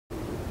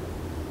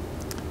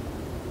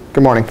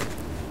Good morning.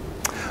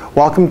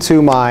 Welcome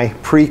to my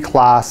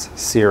pre-class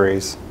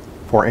series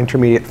for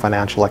Intermediate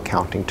Financial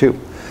Accounting 2.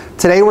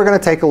 Today we're going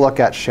to take a look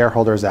at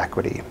shareholders'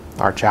 equity,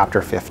 our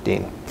chapter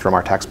 15 from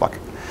our textbook.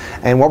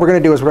 And what we're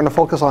going to do is we're going to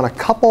focus on a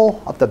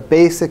couple of the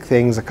basic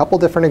things, a couple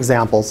different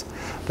examples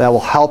that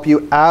will help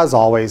you, as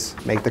always,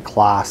 make the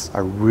class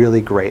a really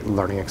great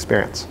learning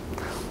experience.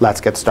 Let's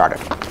get started.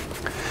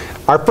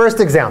 Our first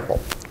example,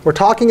 we're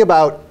talking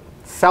about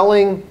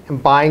selling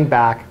and buying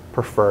back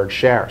preferred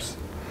shares.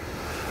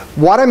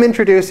 What I'm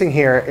introducing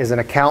here is an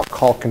account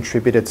called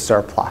contributed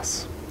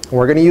surplus.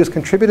 We're going to use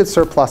contributed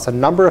surplus a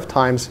number of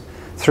times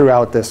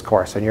throughout this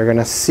course, and you're going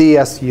to see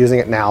us using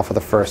it now for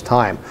the first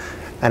time.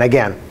 And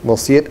again, we'll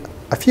see it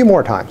a few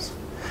more times.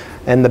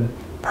 And the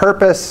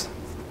purpose,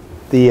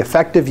 the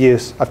effective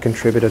use of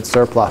contributed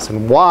surplus,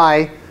 and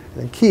why,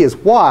 the key is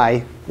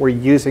why we're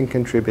using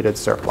contributed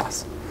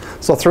surplus.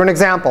 So through an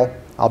example,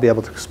 I'll be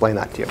able to explain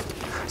that to you.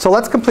 So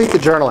let's complete the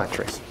journal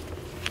entries.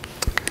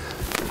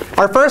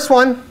 Our first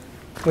one,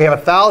 we have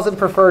 1,000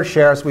 preferred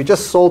shares. We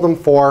just sold them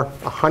for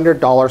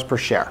 $100 per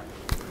share.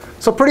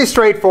 So pretty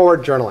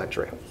straightforward journal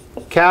entry.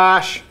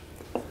 Cash,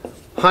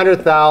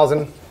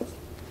 100,000.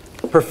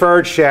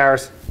 Preferred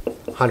shares,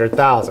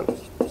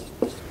 100,000.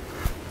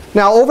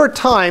 Now over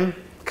time,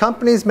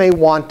 companies may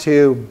want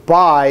to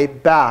buy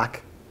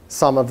back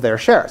some of their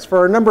shares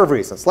for a number of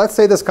reasons. Let's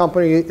say this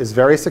company is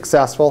very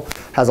successful,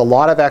 has a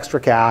lot of extra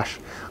cash,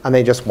 and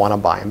they just want to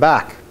buy them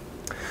back.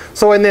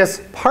 So in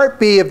this part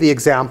B of the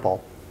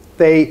example,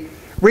 they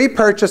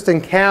repurchased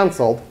and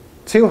canceled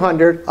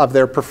 200 of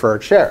their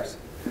preferred shares.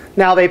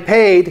 Now they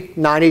paid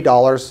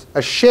 $90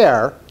 a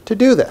share to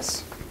do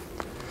this.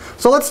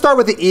 So let's start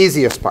with the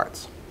easiest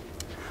parts.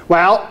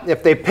 Well,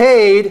 if they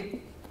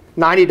paid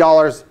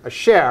 $90 a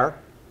share,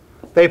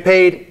 they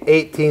paid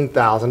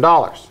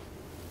 $18,000.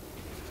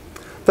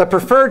 The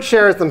preferred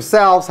shares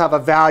themselves have a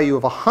value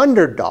of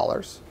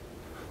 $100.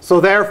 So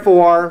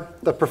therefore,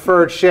 the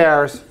preferred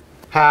shares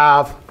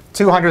have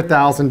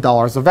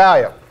 $200,000 of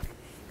value.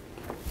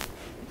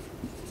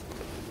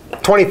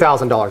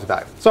 $20,000 of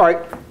value. Sorry.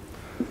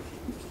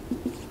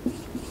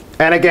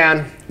 And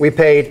again, we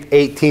paid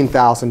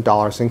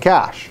 $18,000 in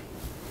cash.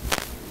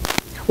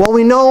 Well,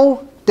 we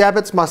know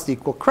debits must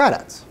equal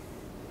credits.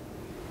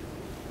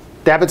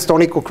 Debits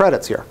don't equal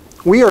credits here.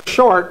 We are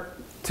short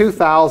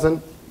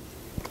 $2,000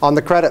 on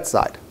the credit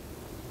side.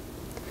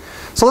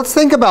 So let's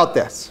think about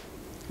this.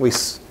 We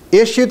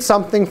issued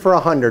something for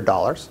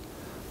 $100,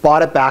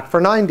 bought it back for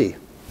 $90.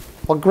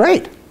 Well,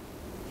 great.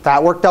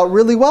 That worked out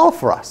really well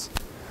for us.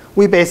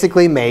 We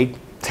basically made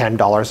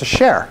 $10 a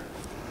share.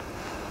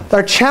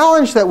 The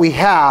challenge that we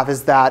have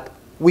is that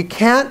we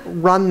can't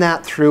run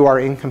that through our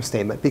income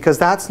statement because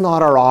that's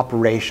not our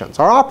operations.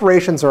 Our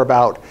operations are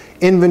about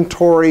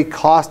inventory,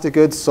 cost of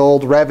goods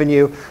sold,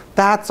 revenue.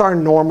 That's our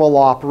normal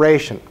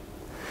operation.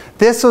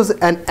 This was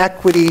an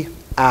equity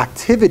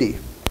activity.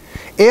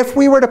 If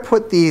we were to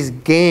put these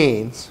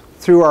gains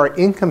through our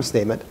income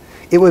statement,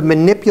 it would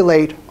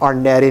manipulate our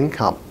net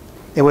income.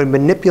 It would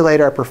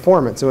manipulate our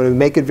performance. It would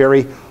make it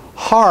very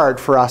hard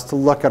for us to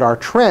look at our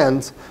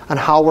trends and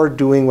how we're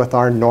doing with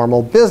our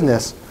normal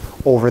business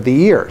over the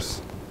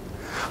years.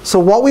 So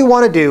what we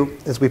want to do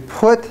is we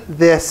put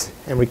this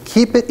and we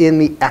keep it in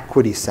the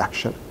equity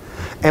section.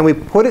 And we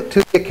put it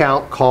to the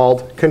account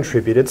called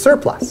contributed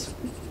surplus.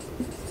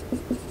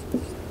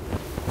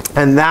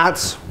 And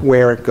that's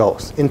where it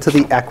goes, into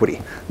the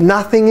equity.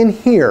 Nothing in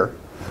here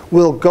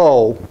will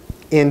go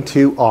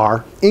into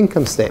our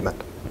income statement.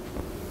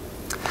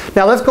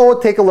 Now let's go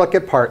take a look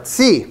at part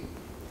C.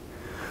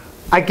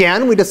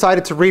 Again, we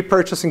decided to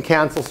repurchase and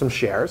cancel some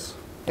shares.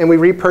 And we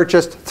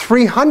repurchased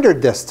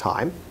 300 this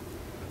time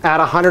at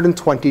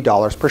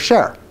 $120 per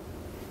share.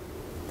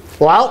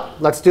 Well,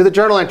 let's do the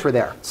journal entry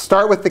there.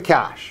 Start with the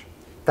cash.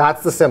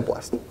 That's the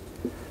simplest.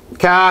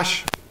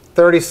 Cash,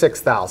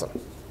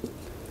 $36,000.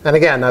 And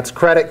again, that's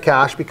credit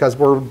cash because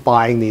we're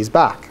buying these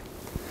back.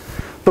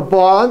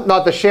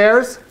 The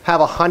shares have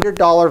a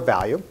 $100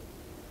 value.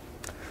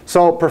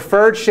 So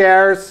preferred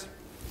shares,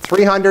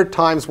 300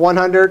 times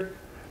 100,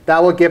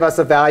 that will give us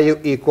a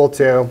value equal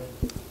to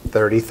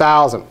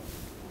 $30,000.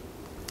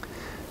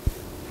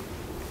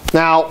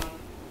 Now,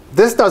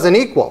 this doesn't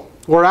equal.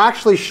 We're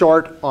actually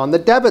short on the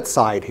debit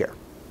side here.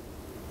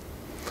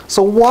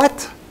 So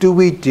what do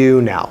we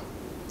do now?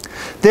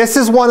 This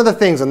is one of the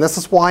things, and this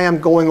is why I'm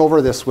going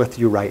over this with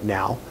you right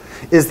now,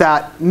 is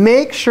that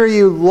make sure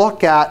you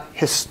look at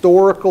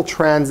historical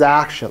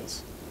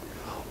transactions.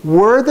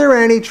 Were there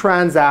any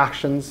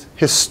transactions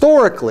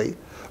historically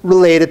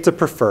related to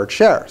preferred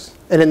shares?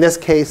 And in this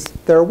case,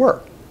 there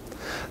were.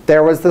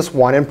 There was this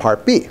one in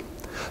part B.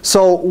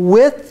 So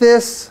with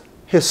this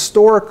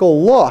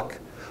historical look,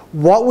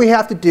 what we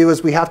have to do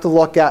is we have to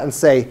look at and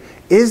say,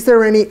 is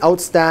there any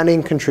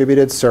outstanding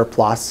contributed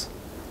surplus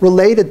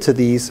related to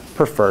these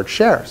preferred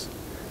shares?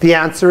 The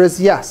answer is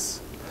yes.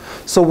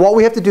 So what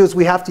we have to do is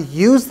we have to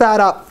use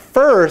that up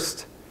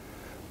first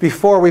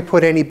before we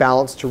put any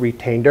balance to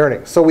retained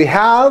earnings. So we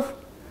have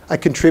a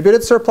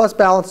contributed surplus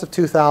balance of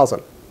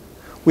 $2,000.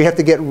 we have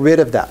to get rid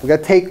of that. We've got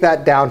to take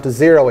that down to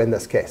 0 in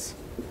this case.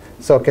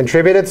 So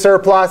contributed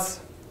surplus,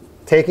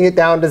 taking it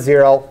down to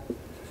 0,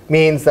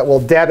 means that we'll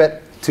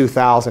debit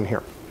 2,000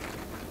 here.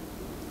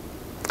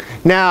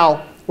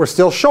 Now, we're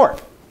still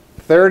short.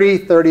 30,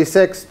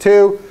 36,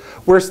 2.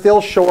 We're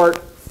still short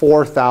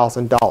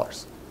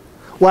 $4,000.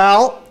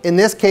 Well, in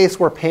this case,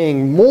 we're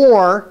paying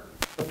more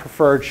for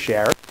preferred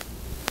shares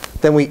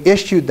than we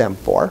issued them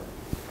for.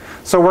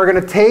 So we're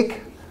going to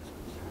take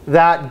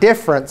that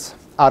difference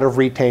out of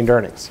retained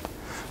earnings.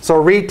 So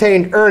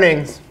retained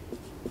earnings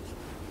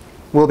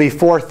will be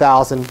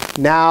 4,000.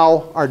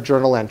 Now our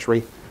journal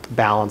entry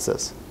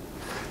balances.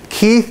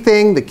 Key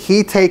thing, the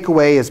key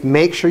takeaway is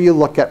make sure you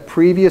look at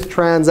previous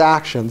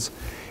transactions.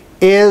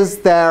 Is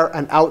there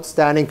an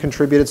outstanding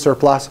contributed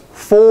surplus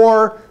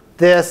for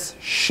this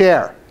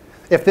share?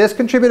 If this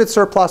contributed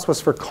surplus was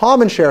for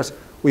common shares,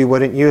 we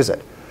wouldn't use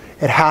it.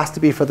 It has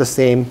to be for the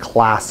same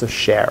class of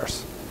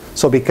shares.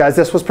 So because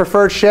this was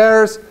preferred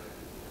shares,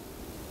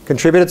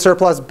 contributed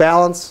surplus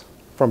balance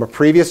from a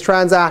previous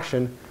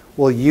transaction,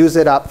 we'll use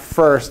it up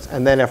first.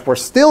 And then if we're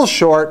still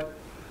short,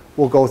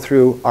 we'll go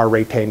through our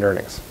retained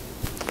earnings.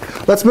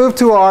 Let's move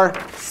to our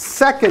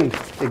second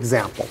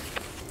example.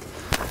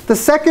 The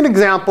second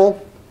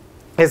example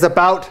is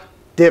about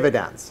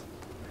dividends.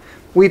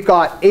 We've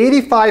got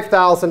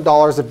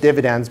 $85,000 of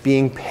dividends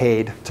being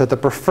paid to the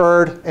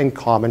preferred and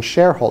common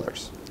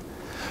shareholders.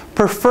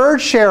 Preferred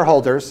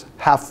shareholders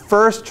have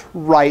first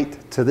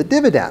right to the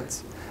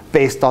dividends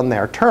based on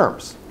their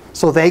terms.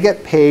 So they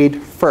get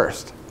paid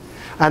first.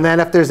 And then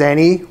if there's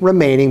any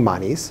remaining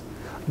monies,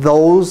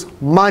 those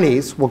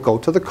monies will go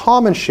to the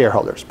common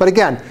shareholders. But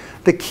again,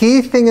 the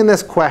key thing in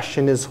this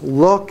question is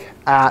look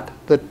at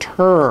the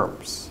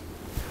terms.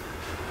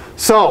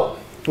 So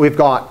we've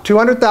got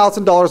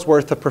 $200,000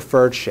 worth of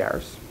preferred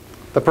shares.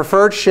 The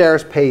preferred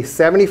shares pay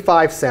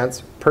 75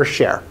 cents per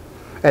share.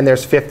 And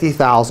there's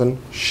 50,000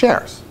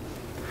 shares.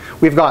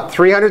 We've got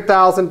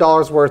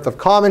 $300,000 worth of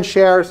common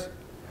shares.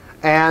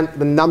 And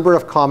the number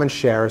of common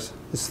shares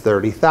is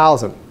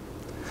 30,000.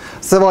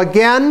 So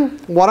again,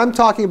 what I'm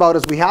talking about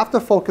is we have to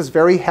focus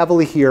very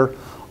heavily here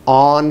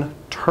on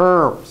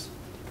terms.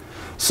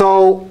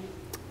 So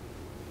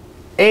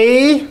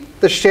A,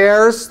 the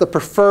shares, the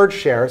preferred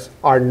shares,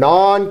 are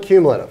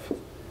non-cumulative.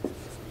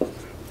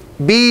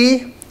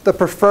 B, the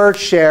preferred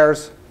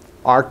shares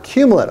are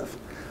cumulative.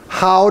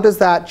 How does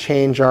that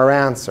change our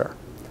answer?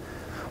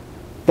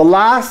 The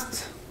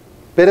last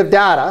bit of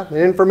data and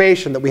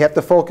information that we have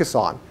to focus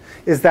on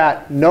is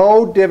that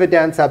no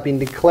dividends have been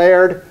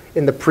declared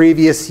in the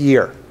previous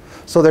year.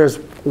 So there's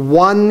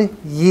 1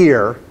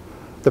 year,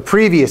 the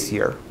previous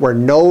year, where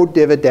no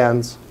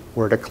dividends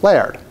were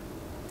declared.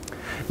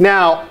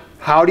 Now,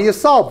 how do you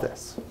solve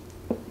this?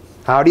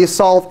 How do you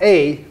solve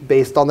A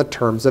based on the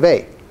terms of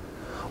A?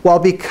 Well,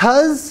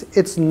 because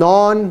it's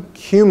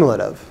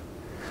non-cumulative,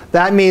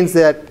 that means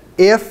that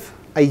if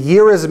a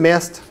year is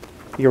missed,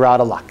 you're out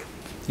of luck.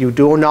 You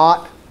do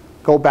not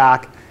go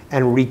back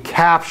and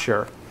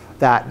recapture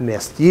that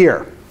missed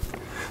year.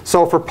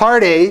 So for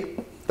part A,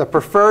 the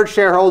preferred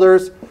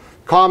shareholders,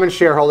 common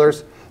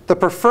shareholders, the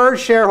preferred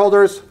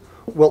shareholders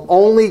will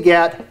only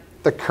get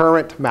the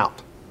current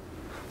amount.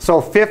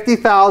 So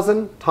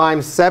 50,000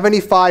 times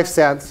 75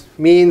 cents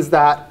means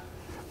that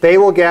they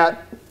will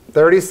get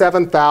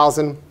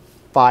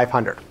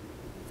 37,500.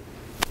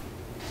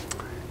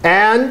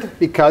 And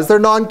because they're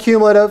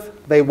non-cumulative,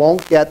 they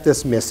won't get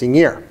this missing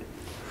year.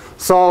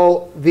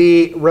 So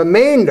the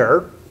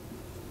remainder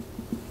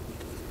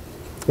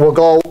will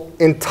go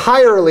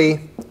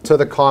entirely to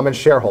the common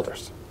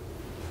shareholders.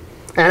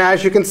 And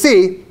as you can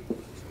see,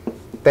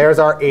 there's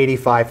our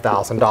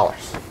 $85,000.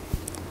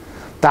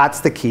 That's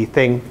the key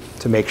thing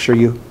to make sure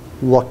you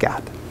look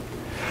at.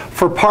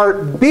 For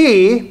part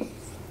B,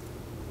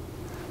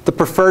 the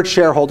preferred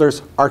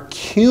shareholders are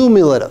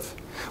cumulative,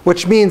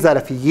 which means that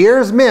if a year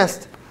is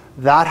missed,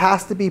 that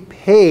has to be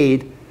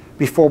paid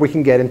before we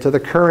can get into the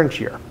current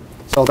year.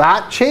 So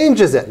that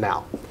changes it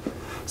now.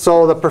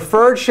 So the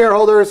preferred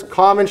shareholders,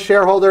 common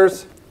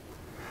shareholders,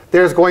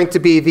 there's going to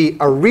be the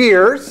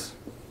arrears.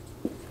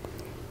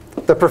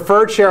 The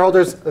preferred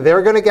shareholders,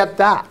 they're going to get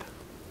that.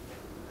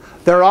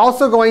 They're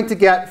also going to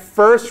get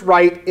first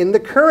right in the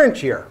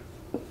current year,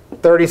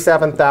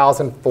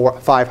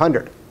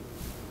 37,500.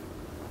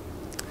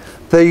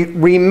 The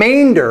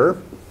remainder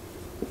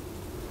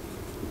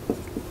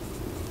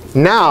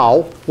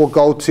now will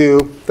go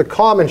to the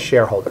common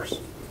shareholders,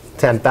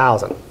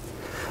 10,000.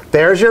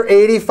 There's your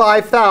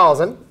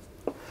 85,000.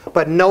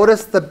 But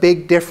notice the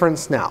big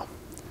difference now.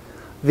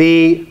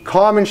 The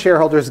common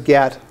shareholders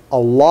get a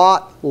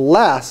lot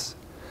less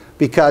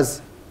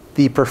because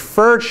the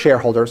preferred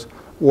shareholders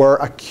were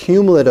a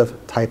cumulative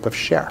type of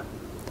share.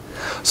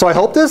 So I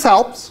hope this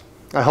helps.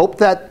 I hope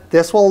that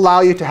this will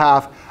allow you to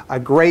have a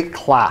great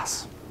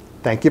class.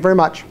 Thank you very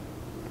much.